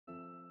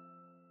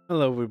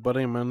Hello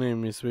everybody, my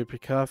name is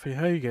Whippy Coffee.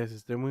 How you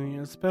guys doing?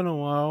 It's been a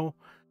while.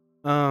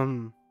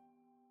 Um,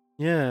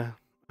 yeah,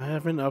 I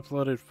haven't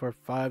uploaded for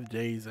 5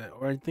 days,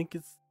 or I think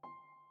it's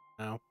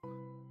now.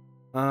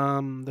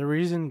 The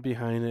reason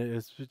behind it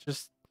is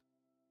just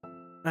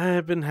I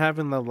have been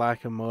having the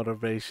lack of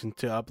motivation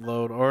to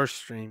upload or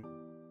stream.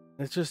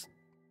 It's just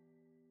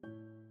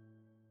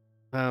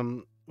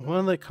one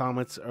of the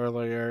comments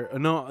earlier,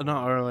 no,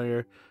 not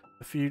earlier,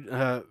 a few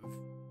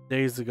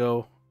days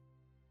ago.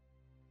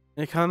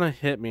 It kind of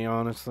hit me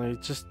honestly.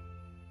 It just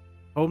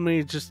told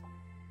me just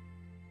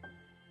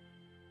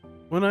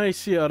when I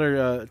see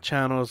other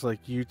channels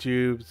like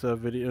YouTube's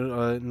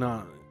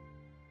not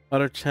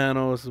other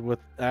channels with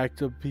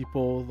active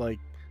people, like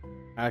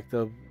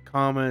active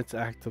comments,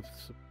 active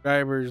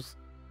subscribers,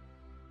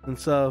 and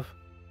stuff.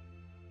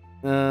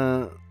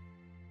 Uh,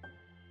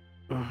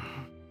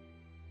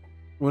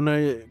 when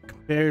I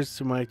compares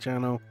to my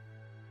channel,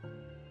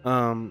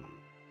 um,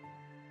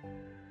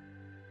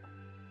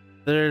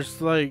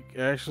 there's like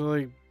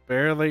actually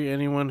barely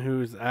anyone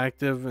who's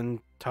active and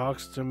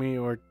talks to me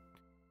or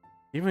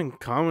even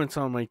comments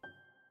on my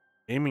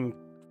gaming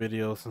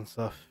videos and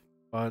stuff.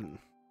 But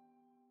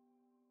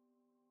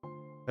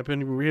I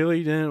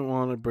really didn't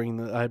want to bring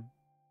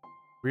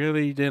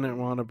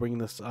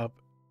this up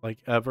like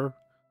ever.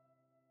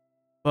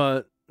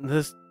 But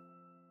this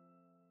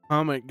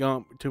comment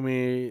got to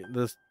me,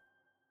 this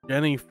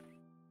Jenny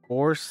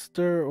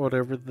Forster or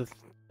whatever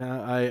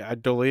I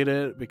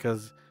deleted it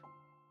because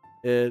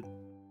it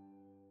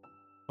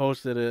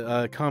posted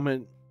a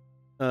comment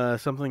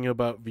something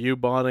about view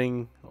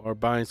botting or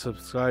buying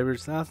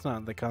subscribers. That's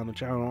not the kind of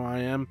channel I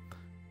am.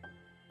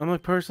 I'm a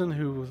person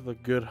who with a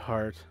good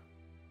heart.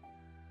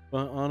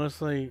 But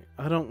honestly,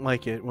 I don't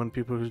like it when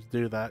people who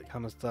do that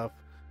kind of stuff.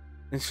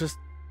 It's just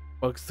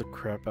bugs the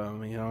crap out of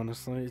me,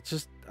 honestly. It's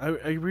just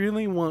I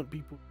really want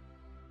people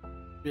to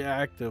be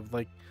active,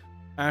 like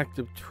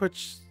active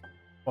Twitch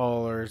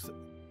followers,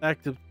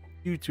 active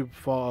YouTube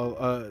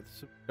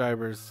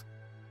subscribers.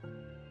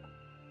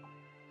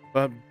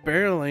 But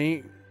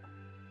barely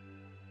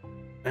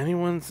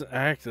anyone's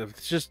active.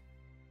 It's just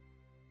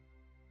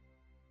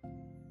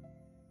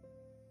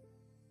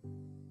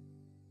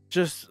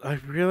I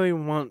really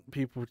want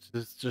people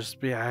to just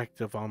be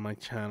active on my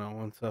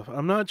channel and stuff.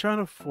 I'm not trying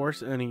to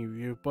force any of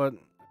you, but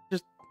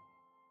just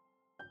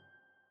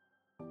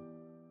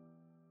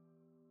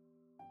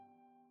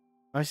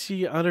I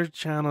see other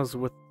channels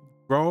with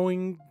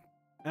growing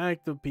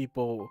active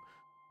people.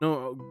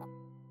 No,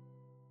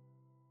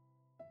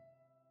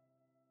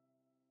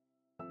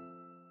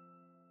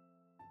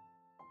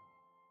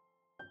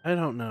 I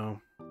don't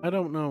know. I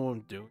don't know what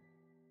I'm doing.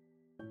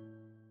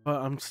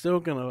 But I'm still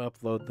gonna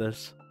upload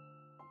this.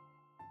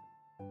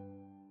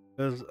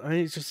 Because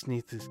I just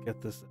need to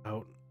get this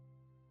out.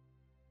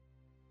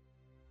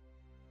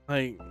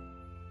 Like,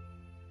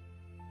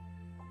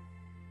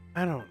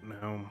 I don't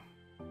know.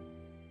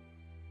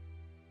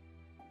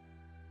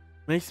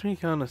 Makes me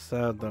kind of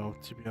sad though,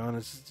 to be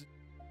honest.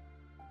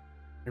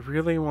 I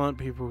really want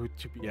people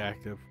to be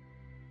active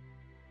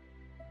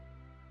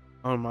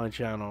on my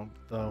channel,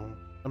 though.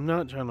 I'm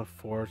not trying to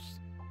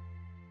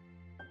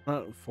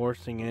not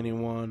forcing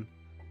anyone,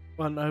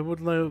 but I would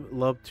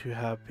love to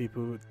have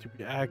people to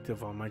be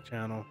active on my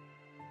channel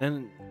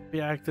and be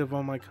active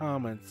on my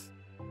comments.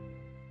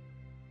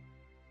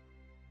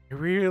 I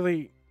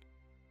really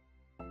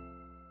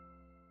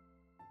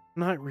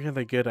not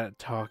really good at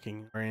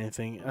talking or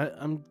anything.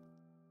 I'm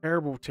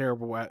terrible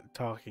at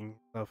talking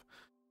stuff.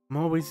 I'm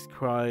always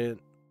quiet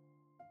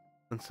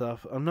and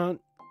stuff. I'm not.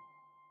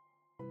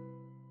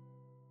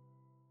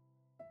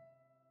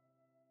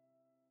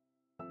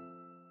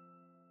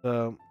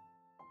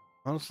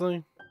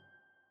 Honestly,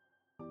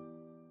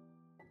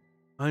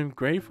 I'm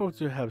grateful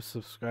to have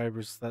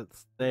subscribers that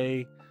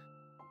stay,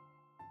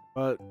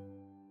 but it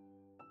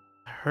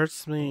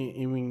hurts me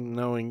even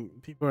knowing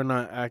people are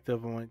not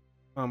active on my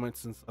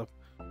comments and stuff.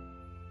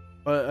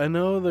 But I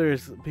know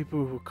there's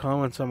people who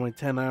comment on my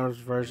 10 hours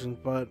version,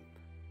 but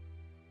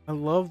I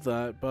love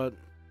that. But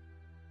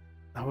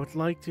I would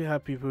like to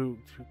have people who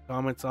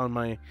comment on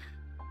my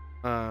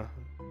uh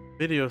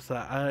videos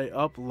that I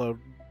upload.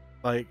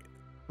 Like,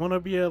 want to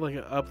be able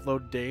to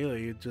upload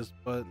daily, just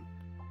but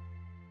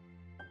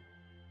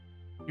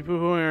people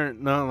who are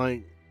not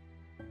like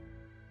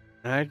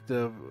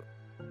active.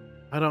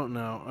 I don't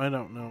know.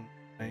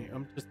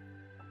 I'm just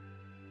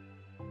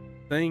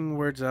saying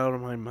words out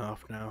of my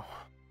mouth now.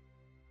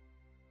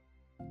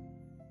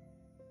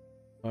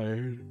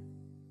 Tired.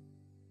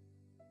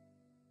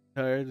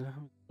 Tired.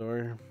 I'm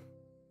sorry.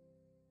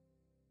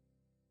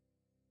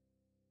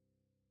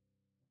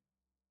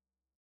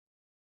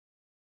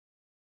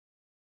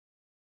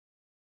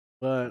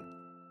 But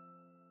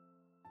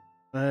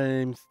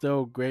I'm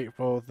still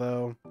grateful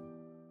though.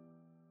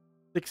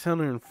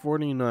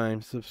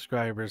 649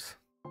 subscribers.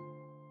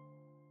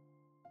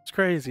 It's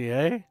crazy,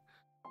 eh?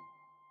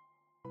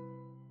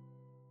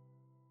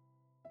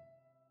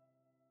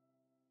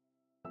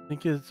 I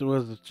think it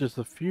was just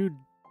a few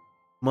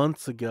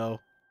months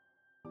ago.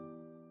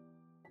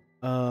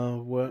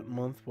 What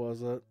month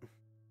was it?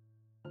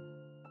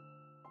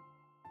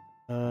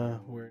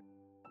 Where?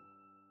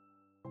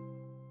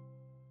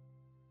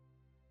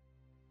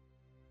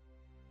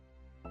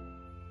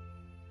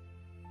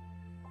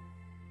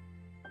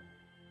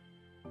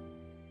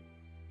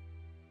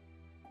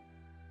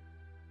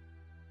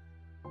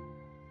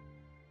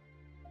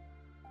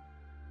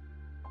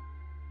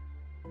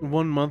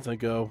 One month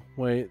ago.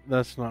 Wait,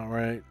 that's not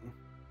right.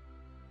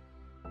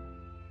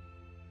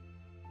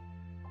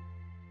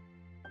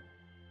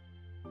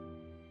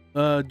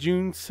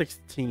 June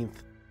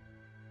 16th.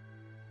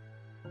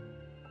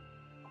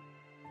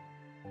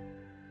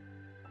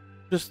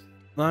 Just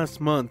last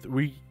month,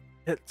 we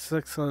hit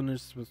 600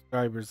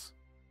 subscribers.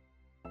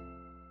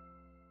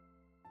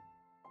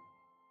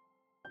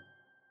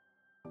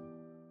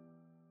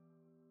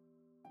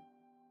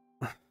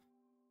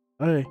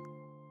 Hey.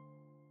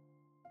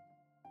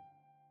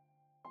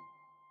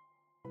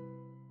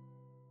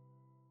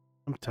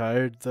 I'm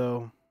tired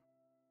though.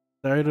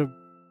 Tired of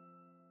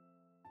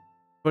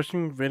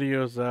pushing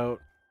videos out,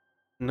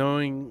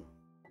 knowing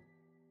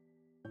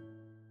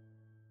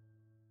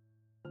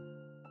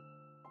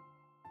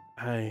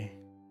I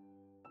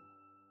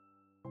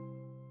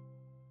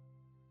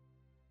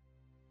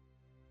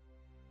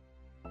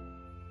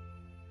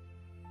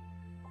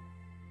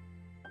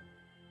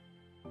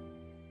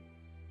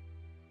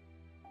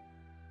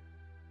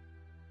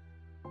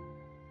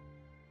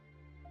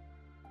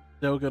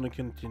still gonna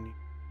continue.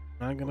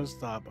 I'm not gonna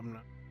stop. I'm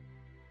not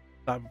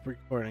stop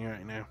recording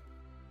right now.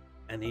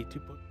 I need to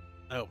put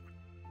out.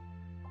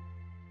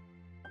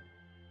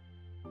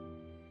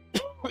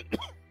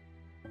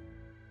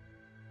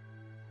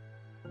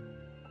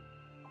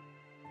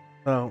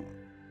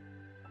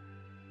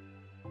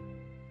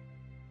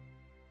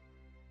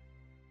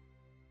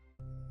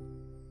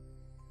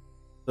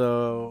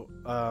 So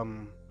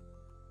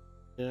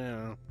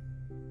yeah.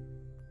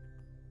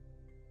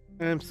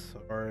 I'm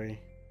sorry.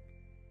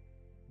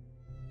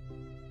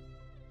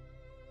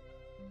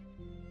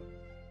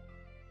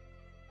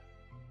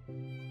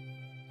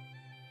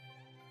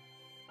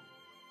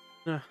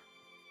 Ah,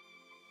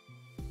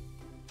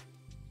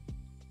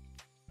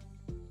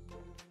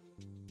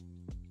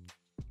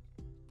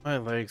 my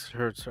legs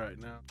hurts right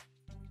now.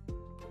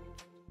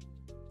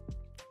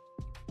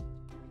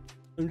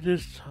 I'm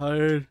just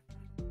tired.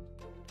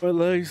 My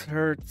legs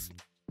hurts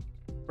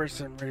for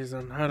some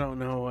reason. I don't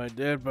know what I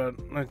did, but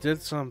I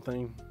did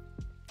something.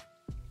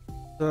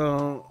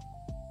 So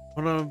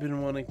what I've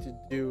been wanting to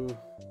do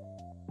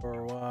for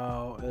a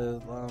while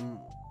is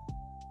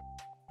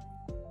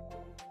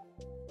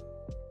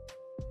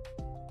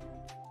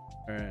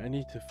alright, I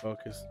need to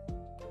focus.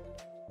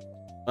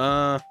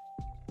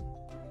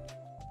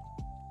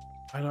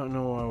 I don't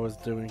know what I was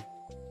doing.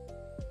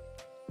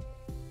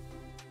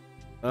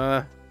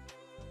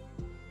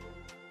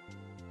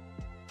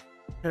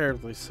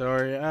 Terribly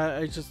sorry.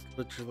 I just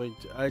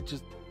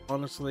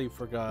honestly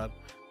forgot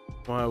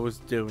what I was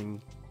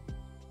doing.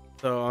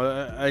 So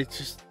I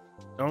just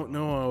don't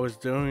know what I was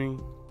doing.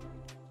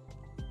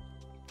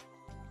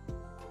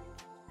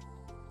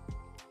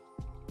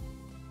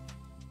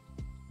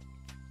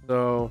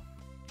 So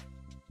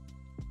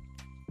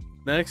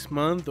next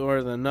month or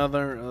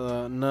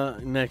another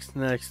next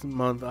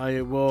month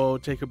I will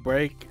take a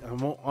break. I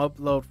won't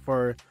upload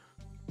for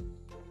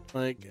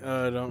like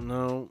I don't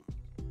know,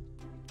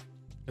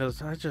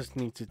 because I just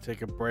need to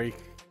take a break.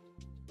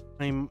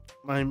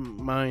 My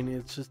mind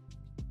is just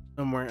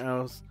somewhere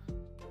else.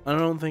 I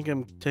don't think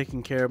I'm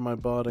taking care of my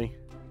body.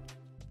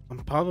 I'm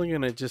probably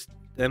gonna just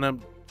end up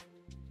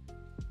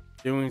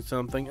doing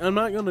something. I'm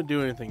not gonna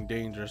do anything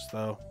dangerous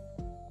though.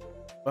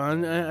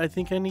 But I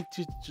think I need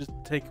to just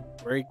take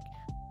a break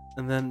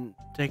and then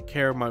take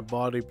care of my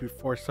body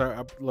before I start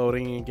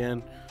uploading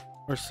again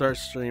or start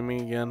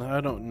streaming again.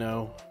 I don't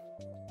know.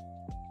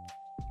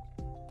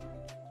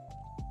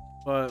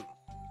 But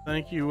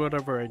thank you,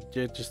 whatever I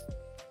did just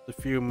a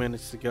few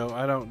minutes ago.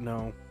 I don't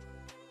know.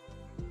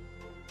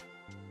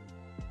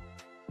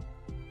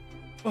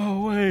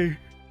 Oh, wait.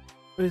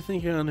 I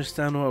think I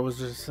understand what I was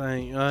just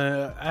saying.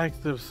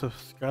 Active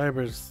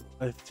subscribers.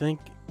 I think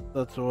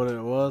that's what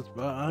it was,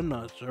 but I'm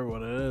not sure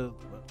what it is.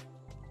 But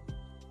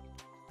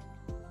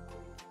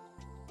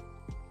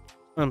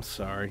I'm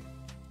sorry.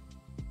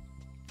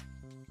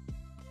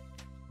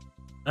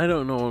 I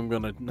don't know what I'm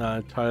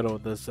gonna title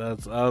this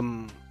as.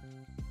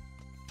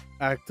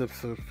 Active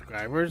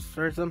subscribers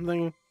or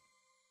something.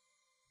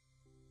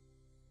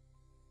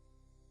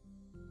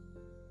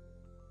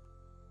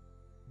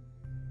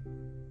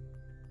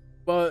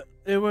 But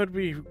it would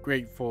be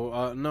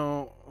grateful.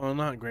 No, well,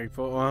 not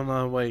grateful.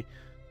 Wait.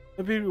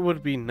 It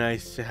would be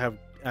nice to have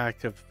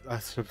active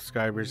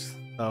subscribers.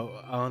 So,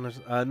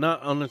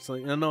 not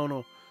honestly.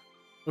 No.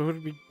 It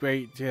would be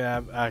great to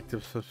have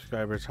active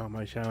subscribers on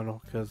my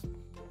channel because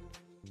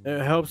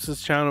it helps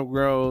this channel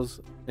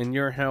grows, and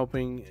you're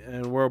helping,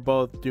 and we're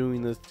both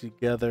doing this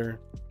together.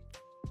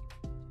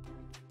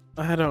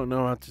 I don't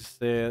know how to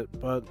say it,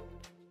 but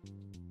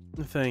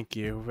thank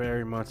you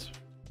very much for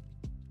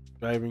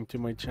subscribing to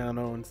my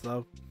channel and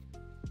stuff.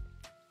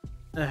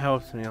 it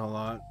helps me a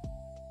lot.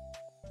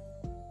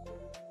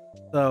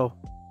 So,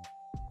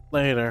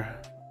 later.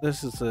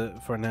 This is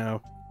it for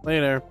now.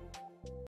 Later.